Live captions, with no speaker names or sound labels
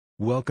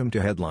Welcome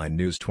to Headline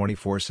News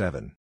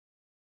 24/7.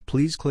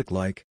 Please click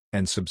like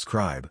and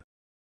subscribe.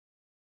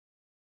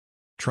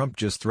 Trump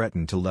just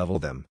threatened to level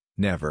them,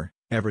 never,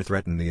 ever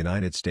threaten the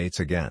United States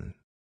again.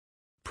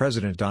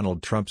 President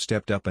Donald Trump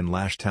stepped up and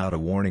lashed out a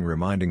warning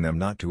reminding them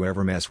not to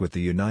ever mess with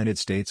the United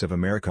States of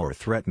America or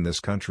threaten this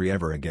country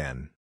ever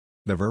again.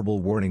 The verbal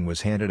warning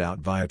was handed out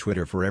via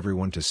Twitter for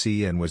everyone to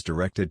see and was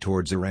directed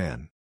towards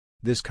Iran.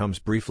 This comes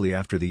briefly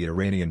after the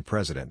Iranian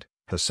president,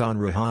 Hassan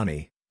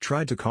Rouhani,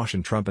 tried to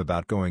caution Trump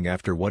about going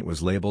after what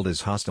was labeled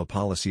as hostile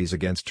policies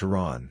against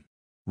Tehran.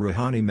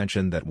 Rouhani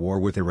mentioned that war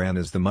with Iran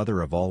is the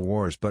mother of all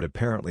wars, but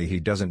apparently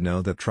he doesn't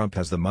know that Trump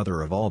has the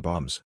mother of all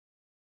bombs.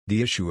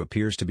 The issue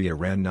appears to be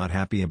Iran not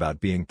happy about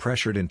being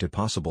pressured into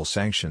possible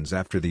sanctions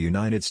after the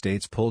United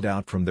States pulled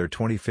out from their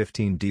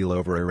 2015 deal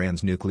over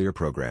Iran's nuclear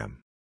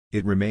program.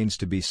 It remains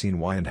to be seen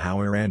why and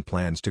how Iran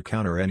plans to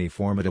counter any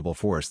formidable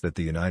force that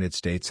the United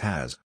States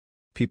has.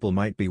 People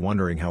might be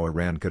wondering how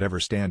Iran could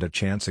ever stand a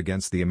chance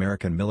against the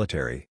American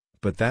military,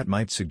 but that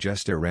might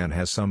suggest Iran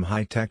has some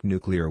high-tech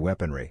nuclear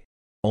weaponry.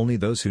 Only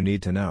those who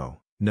need to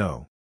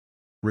know.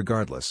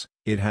 Regardless,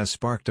 it has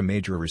sparked a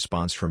major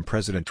response from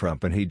President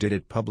Trump, and he did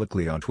it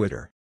publicly on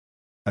Twitter.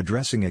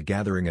 Addressing a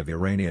gathering of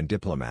Iranian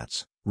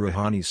diplomats,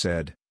 Rouhani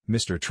said,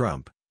 "Mr.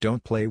 Trump,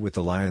 don't play with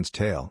the lion's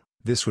tail,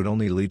 this would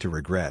only lead to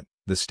regret,"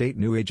 the state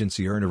news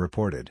agency IRNA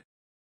reported.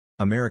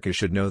 America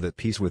should know that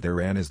peace with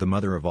Iran is the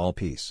mother of all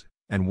peace,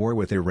 and war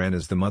with Iran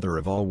is the mother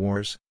of all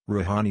wars,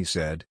 Rouhani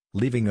said,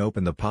 leaving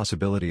open the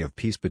possibility of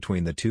peace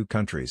between the two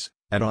countries,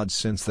 at odds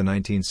since the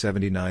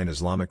 1979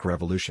 Islamic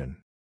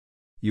Revolution.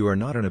 "You are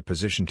not in a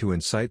position to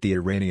incite the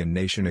Iranian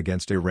nation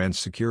against Iran's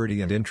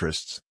security and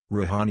interests,"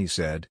 Rouhani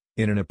said,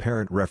 in an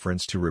apparent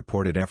reference to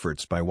reported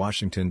efforts by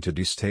Washington to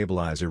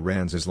destabilize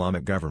Iran's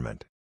Islamic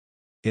government.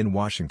 In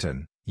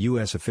Washington,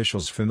 U.S.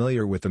 officials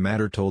familiar with the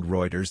matter told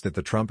Reuters that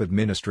the Trump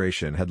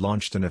administration had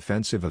launched an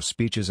offensive of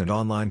speeches and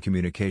online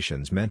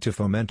communications meant to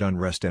foment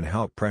unrest and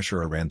help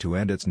pressure Iran to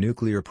end its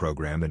nuclear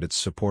program and its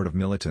support of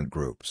militant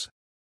groups.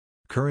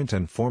 Current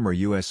and former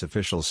U.S.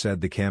 officials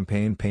said the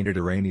campaign painted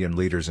Iranian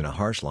leaders in a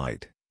harsh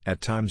light, at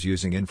times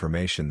using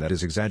information that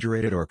is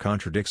exaggerated or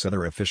contradicts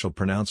other official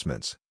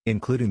pronouncements,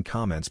 including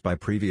comments by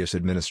previous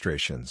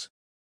administrations.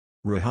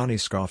 Rouhani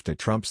scoffed at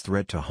Trump's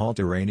threat to halt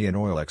Iranian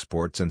oil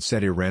exports and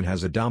said Iran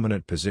has a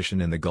dominant position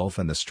in the Gulf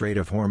and the Strait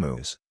of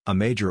Hormuz, a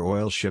major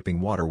oil shipping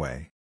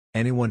waterway.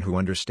 "Anyone who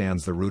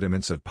understands the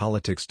rudiments of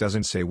politics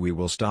doesn't say we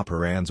will stop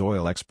Iran's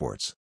oil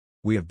exports.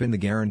 We have been the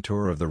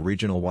guarantor of the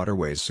regional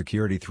waterway's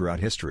security throughout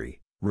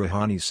history,"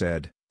 Rouhani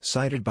said,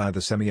 cited by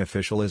the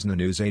semi-official ISNA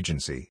news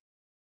agency.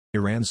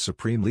 Iran's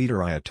Supreme Leader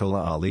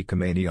Ayatollah Ali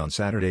Khamenei on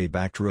Saturday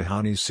backed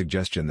Rouhani's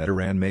suggestion that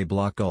Iran may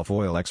block Gulf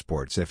oil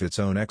exports if its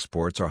own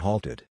exports are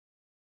halted.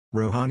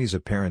 Rouhani's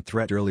apparent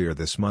threat earlier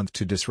this month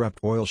to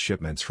disrupt oil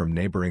shipments from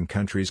neighboring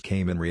countries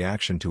came in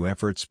reaction to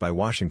efforts by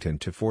Washington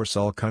to force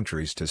all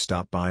countries to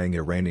stop buying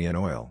Iranian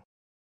oil.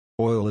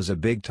 Oil is a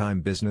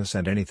big-time business,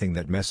 and anything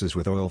that messes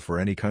with oil for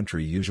any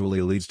country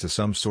usually leads to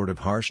some sort of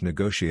harsh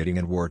negotiating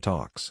and war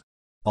talks.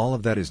 All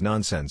of that is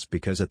nonsense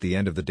because at the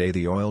end of the day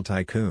the oil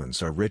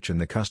tycoons are rich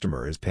and the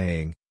customer is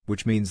paying,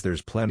 which means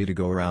there's plenty to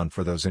go around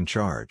for those in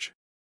charge.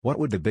 What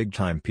would the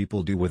big-time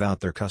people do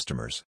without their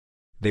customers?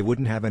 They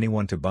wouldn't have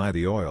anyone to buy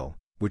the oil,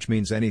 which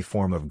means any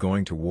form of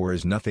going to war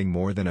is nothing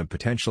more than a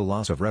potential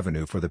loss of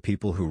revenue for the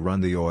people who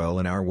run the oil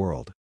in our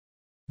world.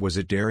 Was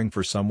it daring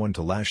for someone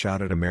to lash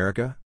out at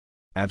America?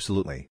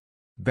 Absolutely.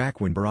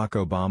 Back when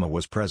Barack Obama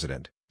was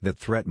president, that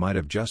threat might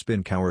have just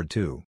been coward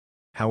too.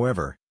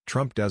 However,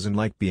 Trump doesn't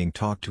like being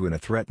talked to in a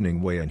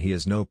threatening way, and he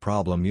has no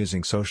problem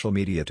using social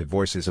media to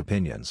voice his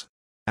opinions.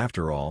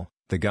 After all,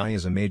 the guy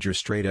is a major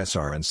straight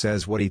SR and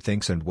says what he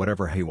thinks and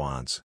whatever he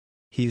wants.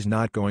 He's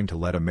not going to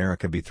let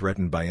America be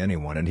threatened by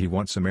anyone, and he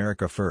wants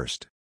America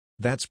first.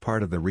 That's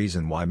part of the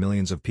reason why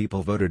millions of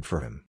people voted for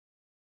him.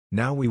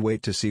 Now we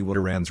wait to see what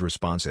Iran's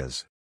response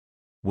is.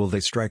 Will they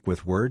strike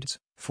with words,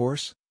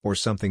 force, or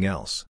something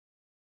else?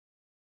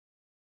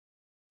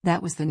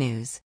 That was the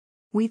news.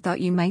 We thought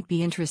you might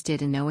be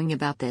interested in knowing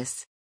about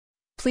this.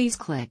 Please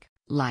click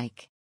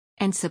like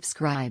and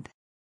subscribe.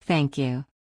 Thank you.